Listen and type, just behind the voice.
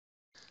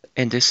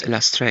In this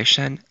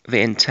illustration,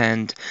 we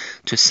intend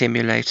to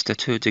simulate the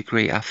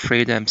 2-degree of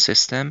freedom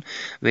system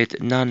with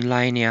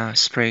nonlinear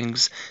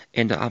springs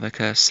in the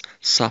Abaqus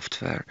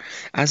software.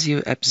 As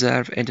you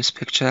observe in this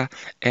picture,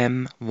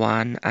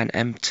 M1 and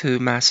M2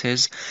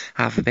 masses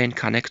have been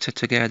connected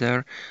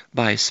together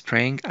by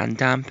spring and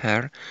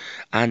damper,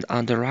 and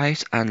on the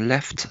right and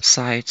left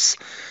sides,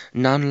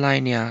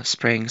 nonlinear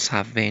springs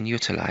have been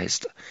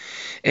utilized.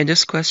 In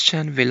this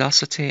question,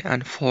 velocity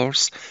and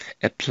force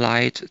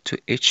applied to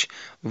each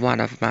one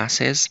of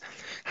masses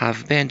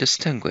have been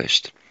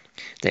distinguished.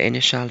 The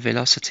initial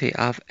velocity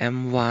of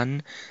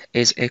m1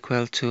 is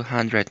equal to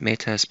 100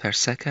 meters per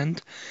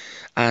second,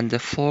 and the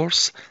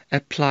force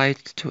applied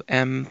to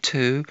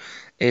m2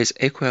 is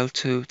equal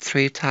to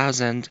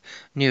 3000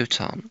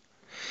 Newton.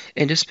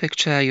 In this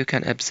picture, you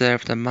can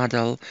observe the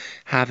model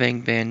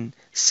having been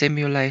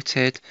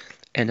simulated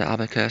in the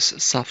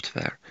Abaqus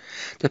software.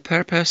 The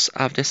purpose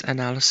of this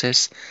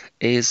analysis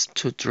is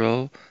to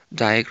draw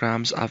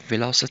diagrams of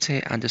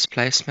velocity and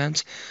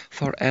displacement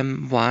for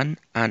m1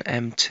 and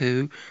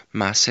m2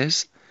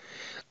 masses,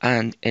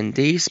 and in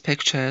these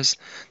pictures,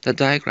 the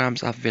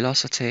diagrams of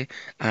velocity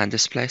and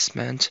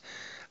displacement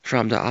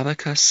from the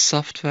Abaqus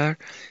software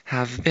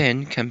have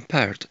been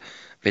compared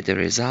with the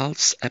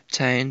results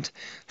obtained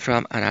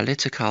from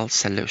analytical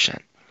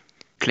solution.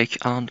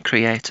 Click on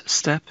Create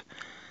Step.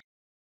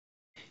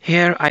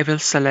 Here I will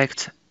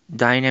select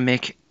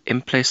Dynamic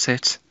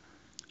Implicit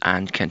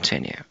and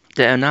continue.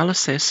 The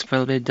analysis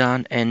will be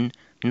done in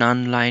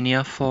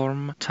nonlinear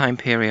form. Time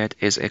period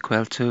is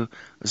equal to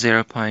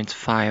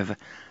 0.5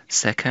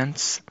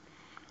 seconds.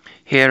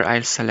 Here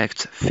I'll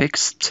select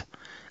Fixed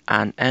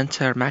and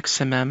enter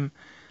maximum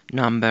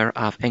number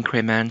of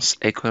increments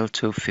equal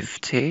to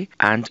 50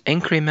 and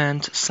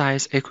increment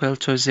size equal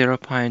to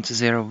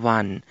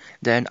 0.01.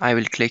 Then I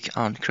will click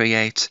on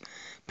Create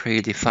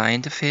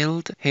Predefined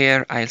Field.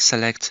 Here I'll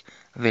select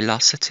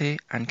Velocity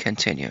and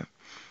continue.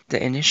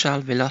 The initial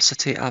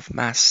velocity of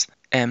mass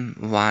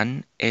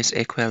m1 is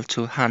equal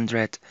to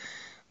 100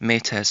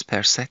 meters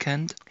per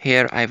second.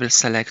 Here I will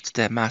select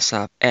the mass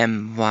of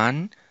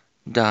m1.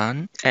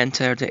 Done.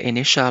 Enter the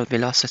initial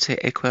velocity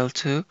equal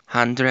to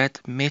 100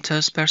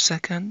 meters per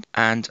second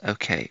and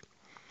OK.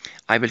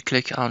 I will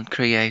click on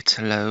Create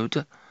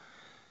Load.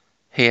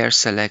 Here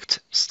select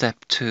Step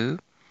 2.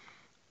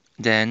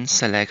 Then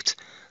select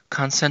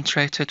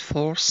Concentrated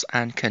Force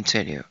and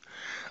continue.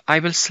 I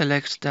will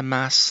select the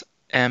mass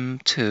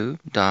m2.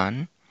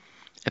 Done.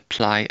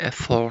 Apply a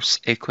force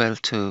equal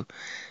to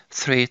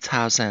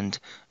 3000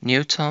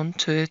 Newton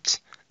to it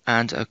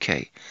and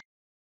OK.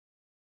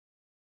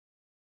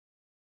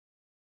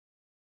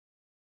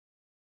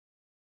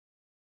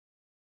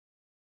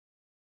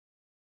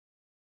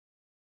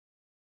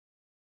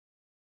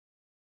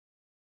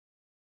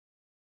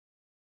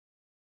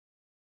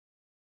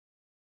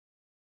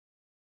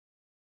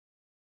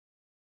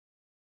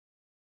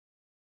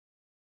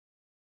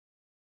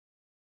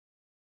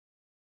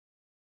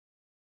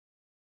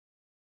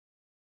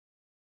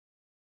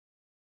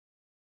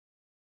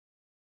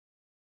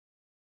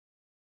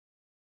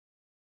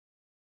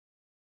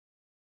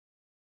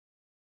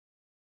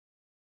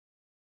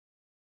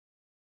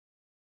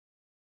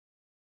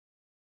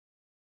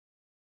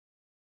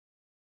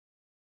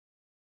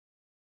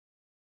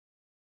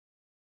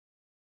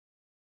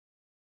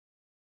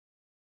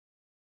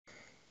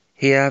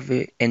 Here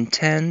we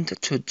intend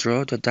to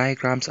draw the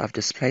diagrams of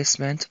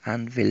displacement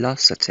and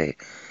velocity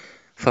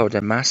for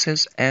the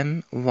masses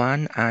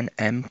m1 and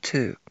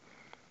m2.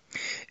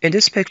 In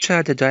this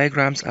picture, the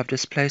diagrams of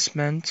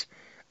displacement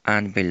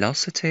and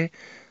velocity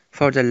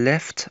for the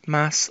left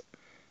mass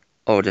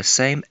or the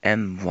same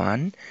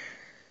m1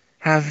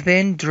 have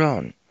been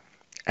drawn,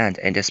 and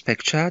in this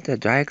picture, the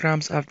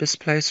diagrams of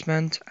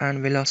displacement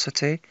and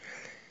velocity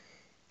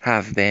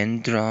have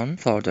been drawn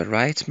for the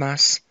right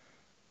mass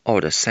or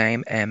the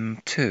same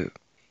m2.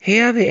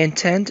 Here we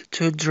intend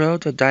to draw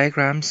the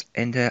diagrams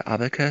in the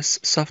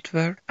Abaqus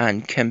software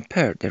and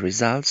compare the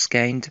results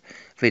gained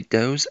with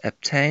those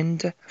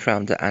obtained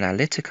from the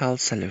analytical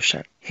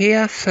solution.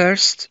 Here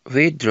first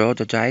we draw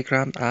the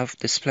diagram of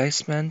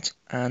displacement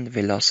and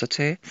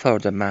velocity for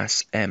the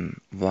mass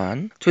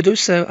m1. To do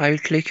so, I will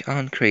click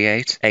on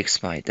Create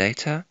XY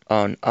Data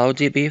on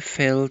ODB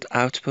Field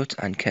Output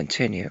and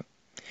continue.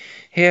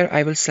 Here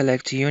I will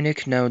select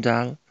Unique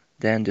Nodal,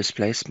 then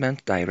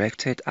displacement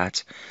directed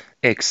at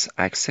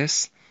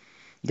x-axis,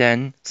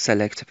 then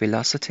select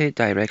velocity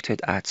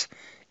directed at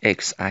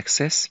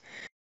x-axis.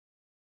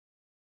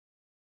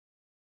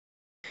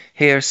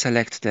 Here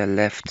select the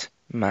left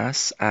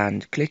mass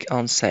and click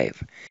on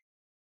Save.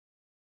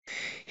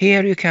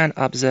 Here you can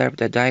observe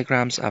the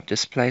diagrams of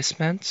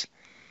displacement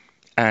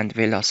and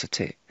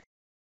velocity.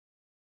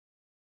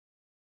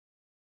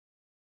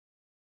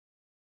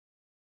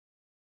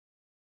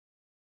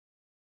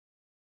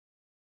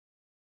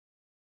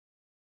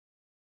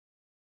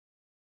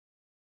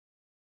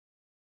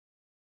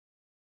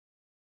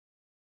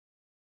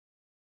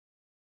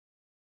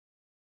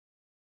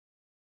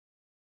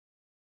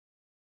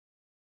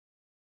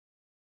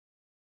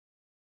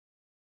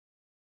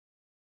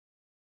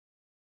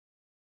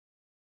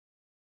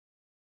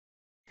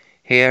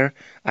 Here,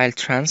 I'll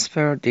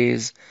transfer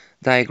these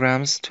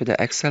diagrams to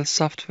the Excel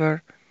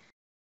software.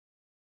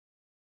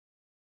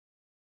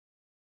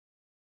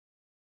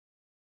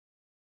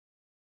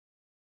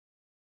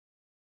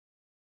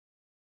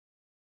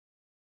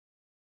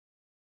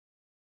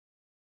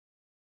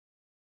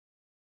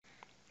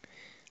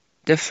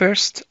 The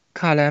first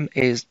column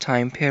is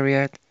time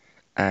period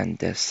and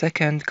the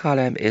second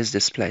column is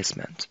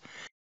displacement.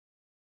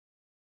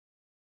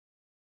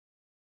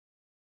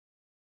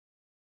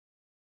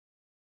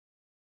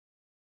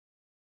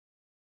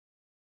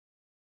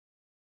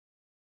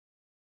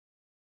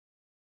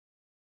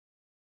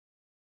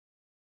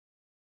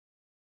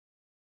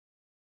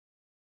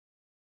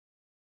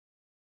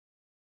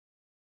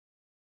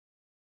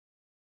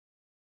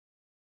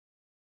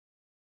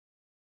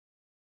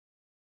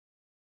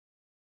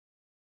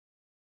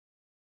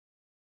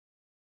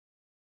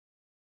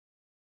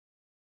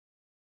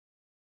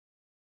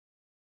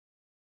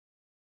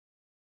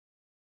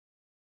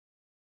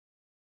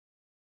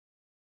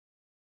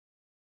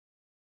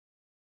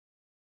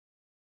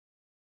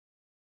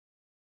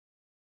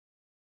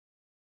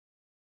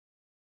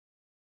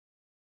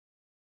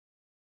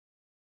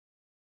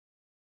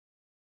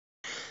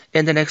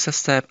 In the next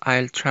step,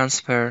 I'll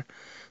transfer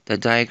the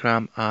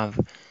diagram of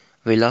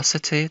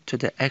velocity to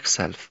the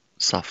Excel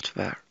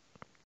software.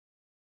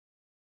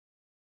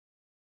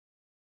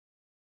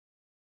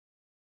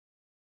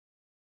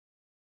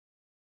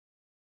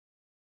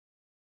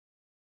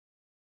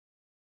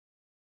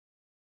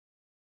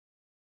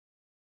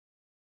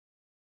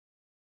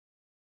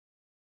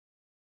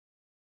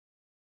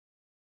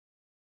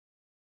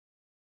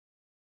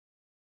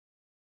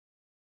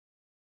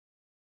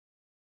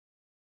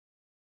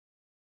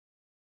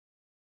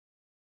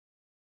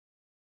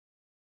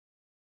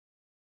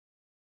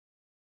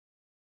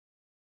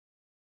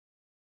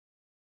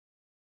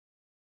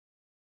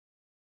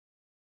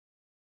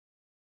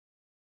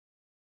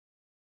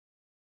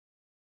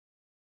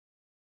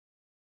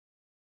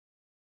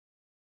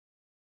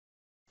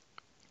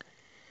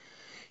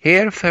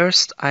 Here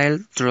first I'll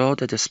draw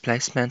the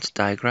displacement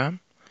diagram.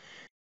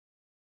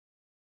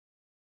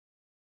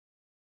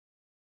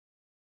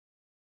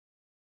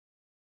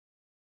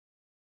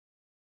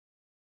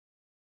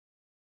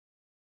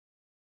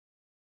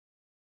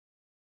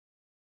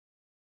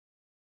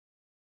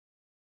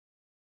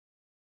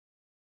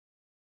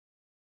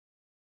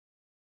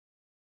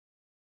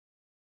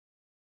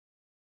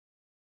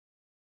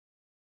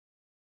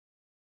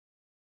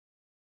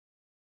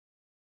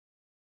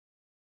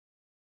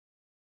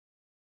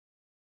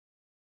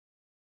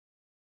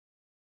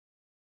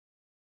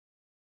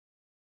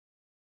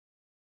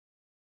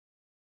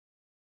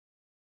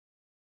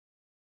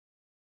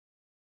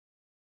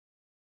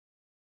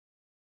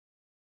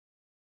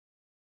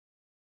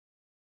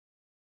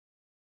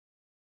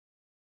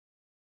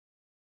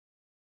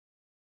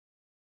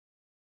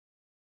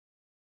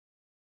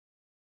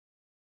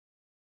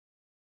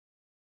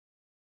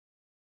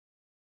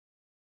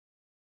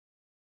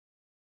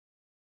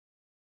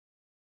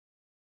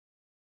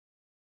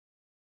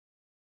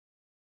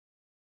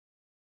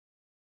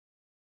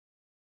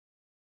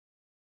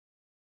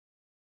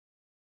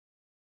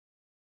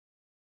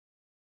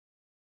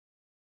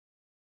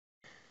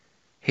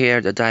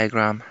 Here the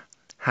diagram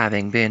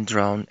having been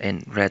drawn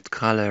in red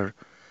color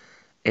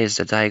is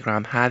the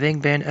diagram having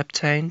been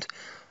obtained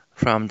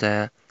from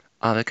the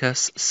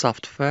Abaqus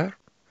software.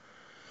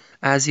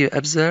 As you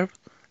observe,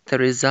 the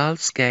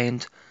results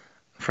gained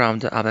from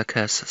the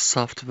Abaqus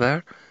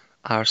software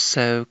are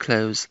so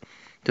close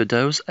to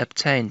those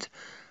obtained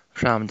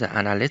from the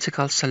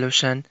analytical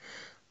solution,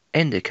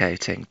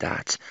 indicating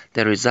that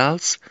the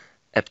results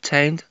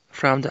obtained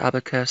from the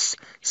Abaqus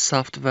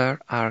software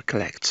are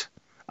correct.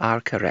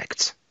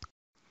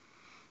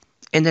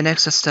 In the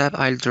next step,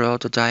 I'll draw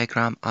the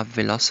diagram of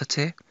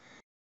velocity.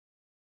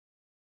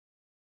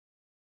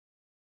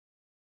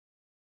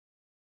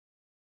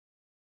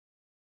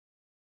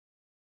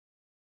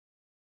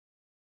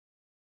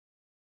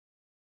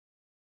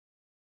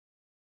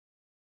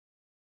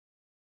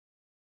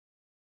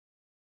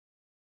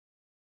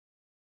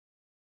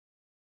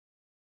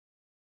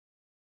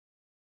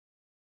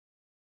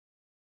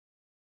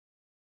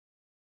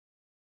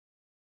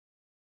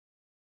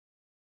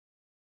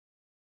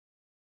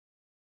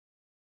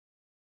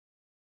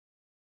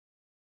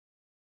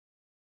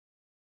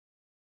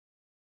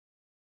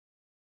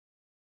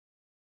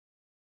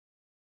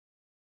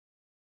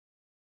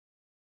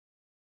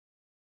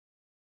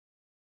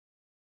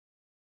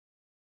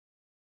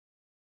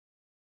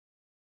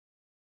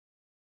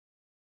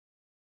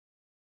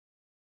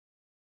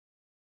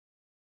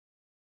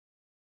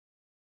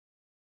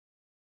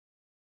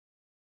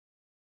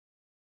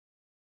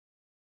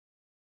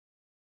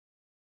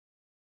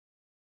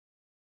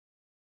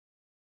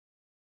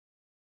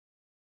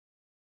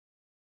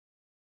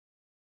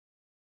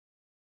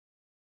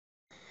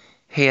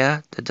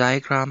 Here, the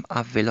diagram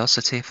of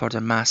velocity for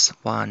the mass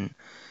 1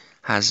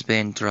 has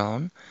been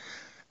drawn.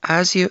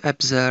 As you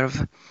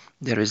observe,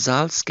 the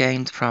results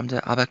gained from the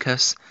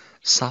Abaqus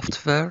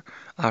software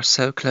are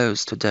so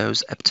close to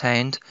those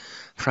obtained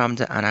from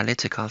the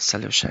analytical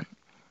solution.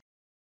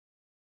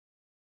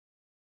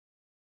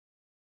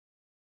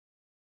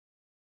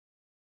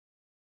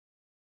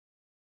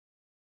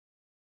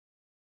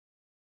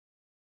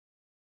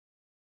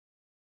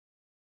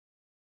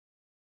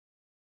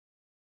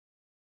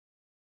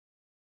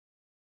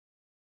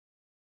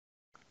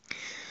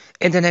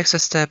 In the next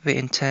step, we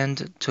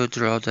intend to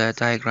draw the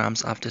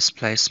diagrams of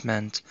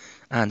displacement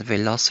and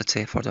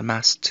velocity for the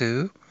mass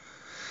 2.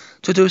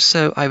 To do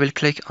so, I will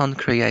click on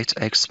Create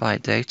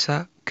XY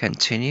Data,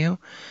 Continue.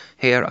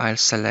 Here I'll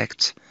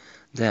select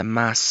the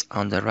mass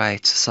on the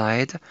right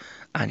side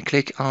and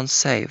click on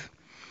Save.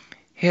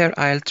 Here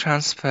I'll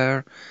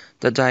transfer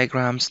the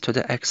diagrams to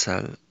the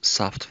Excel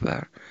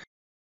software.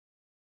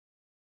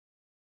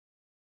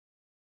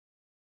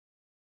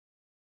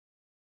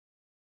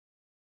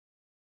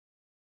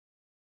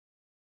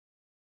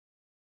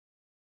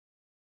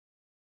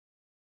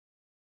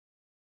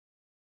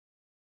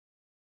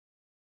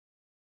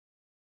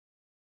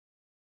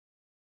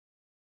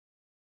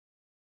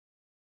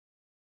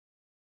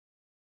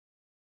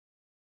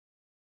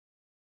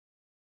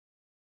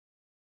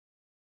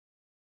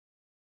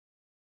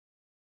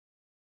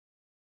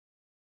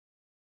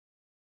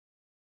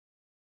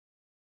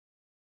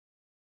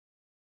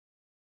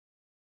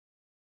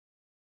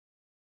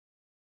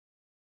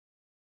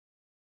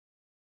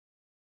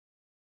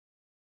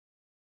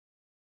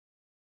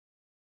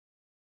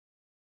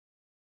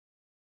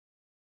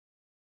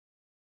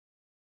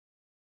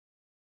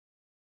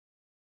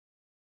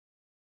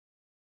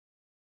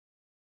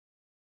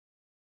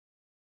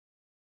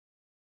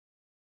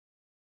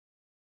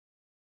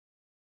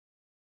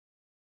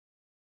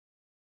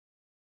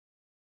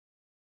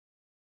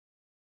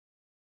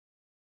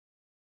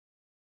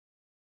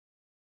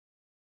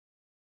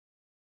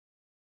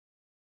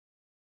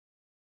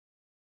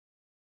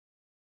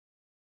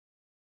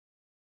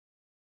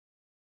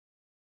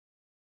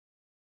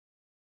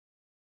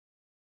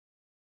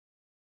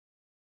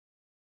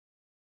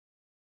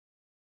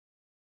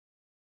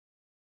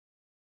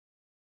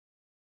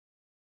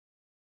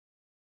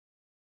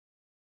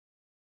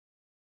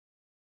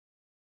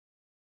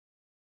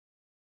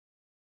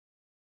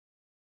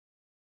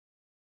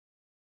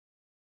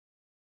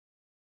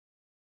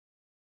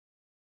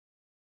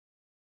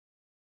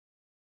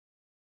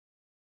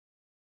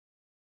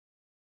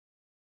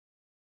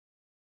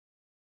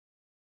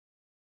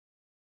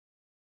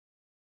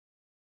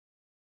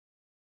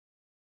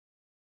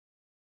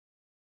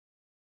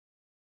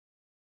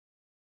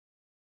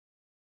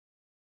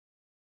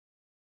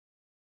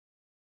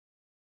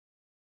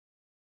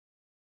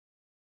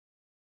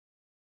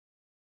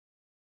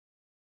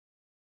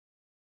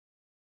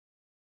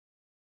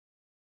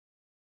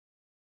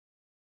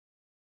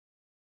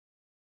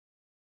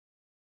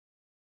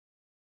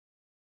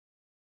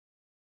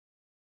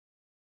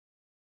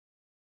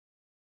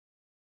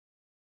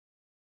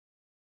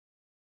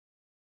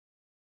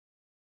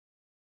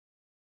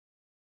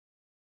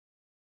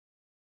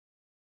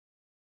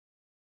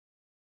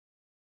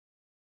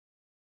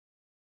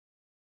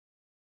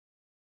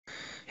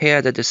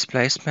 Here the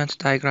displacement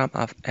diagram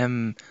of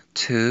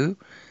M2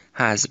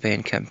 has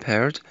been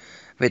compared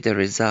with the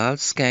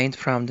results gained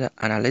from the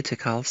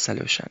analytical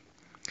solution.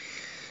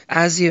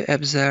 As you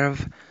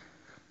observe,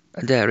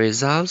 the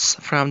results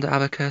from the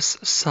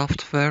Abaqus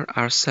software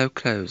are so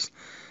close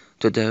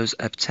to those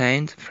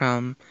obtained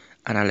from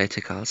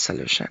analytical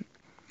solution.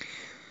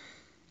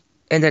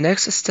 In the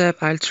next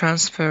step, I'll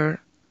transfer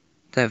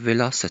the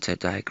velocity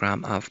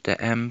diagram of the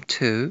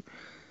M2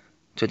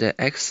 to the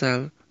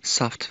Excel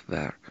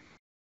software.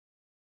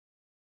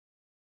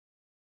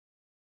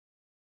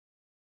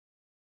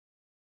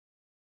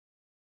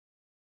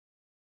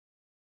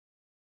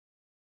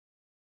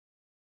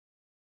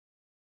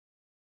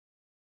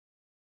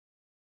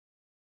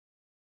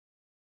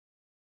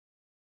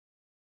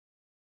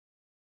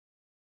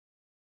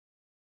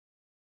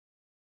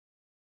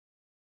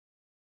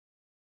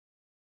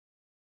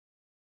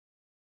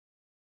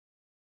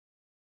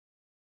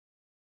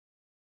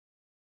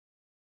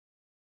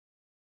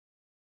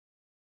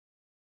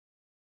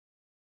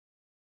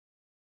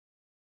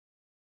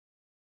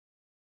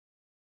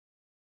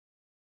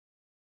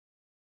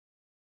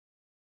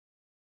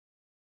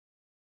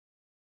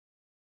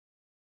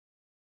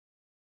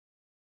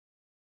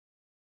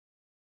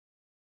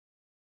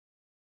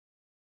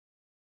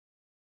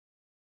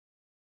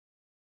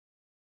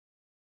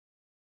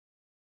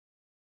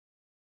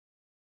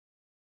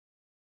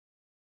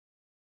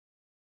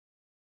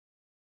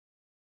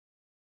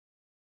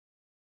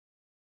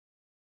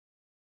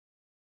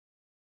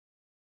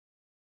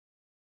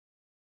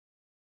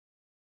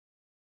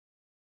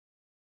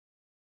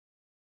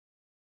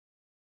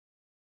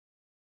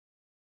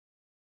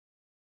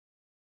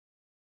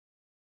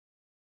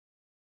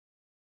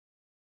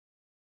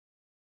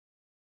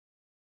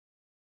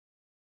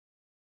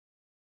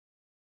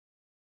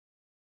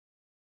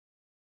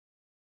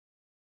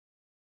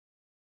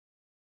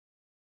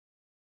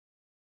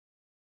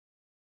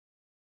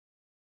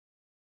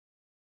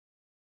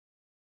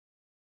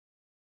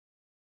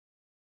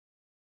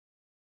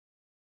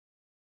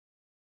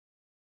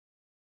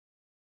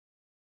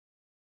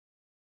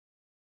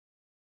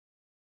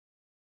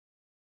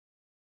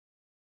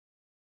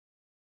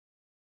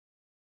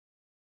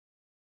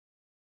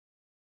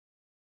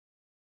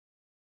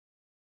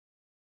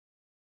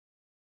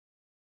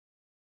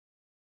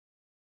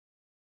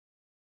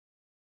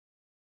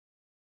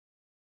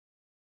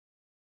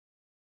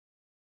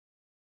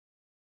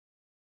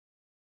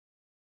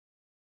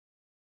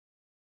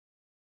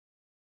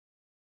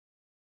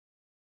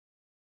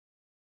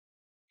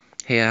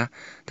 Here,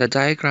 the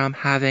diagram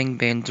having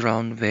been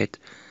drawn with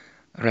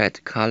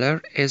red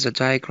color is a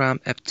diagram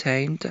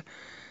obtained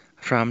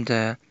from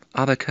the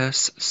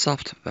Abaqus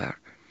software.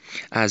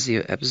 As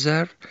you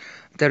observe,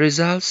 the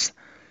results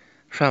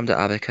from the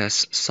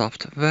Abaqus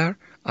software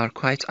are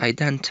quite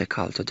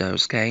identical to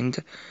those gained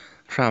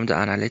from the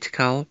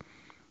analytical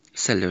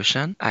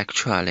solution.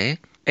 Actually,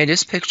 in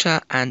this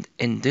picture and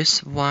in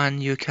this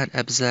one, you can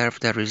observe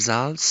the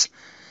results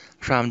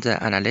from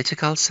the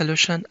analytical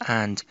solution,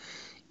 and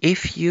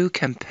if you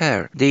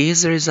compare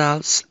these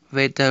results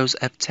with those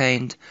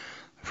obtained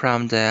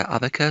from the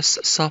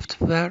Abaqus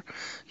software,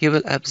 you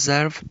will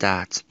observe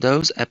that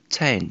those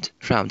obtained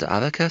from the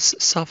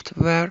Abaqus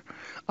software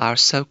are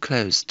so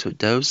close to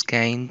those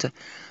gained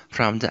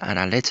from the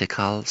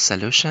analytical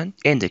solution,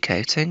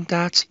 indicating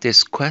that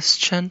this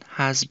question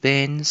has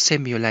been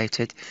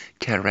simulated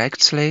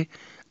correctly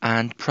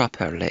and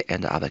properly in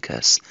the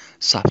Abaqus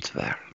software.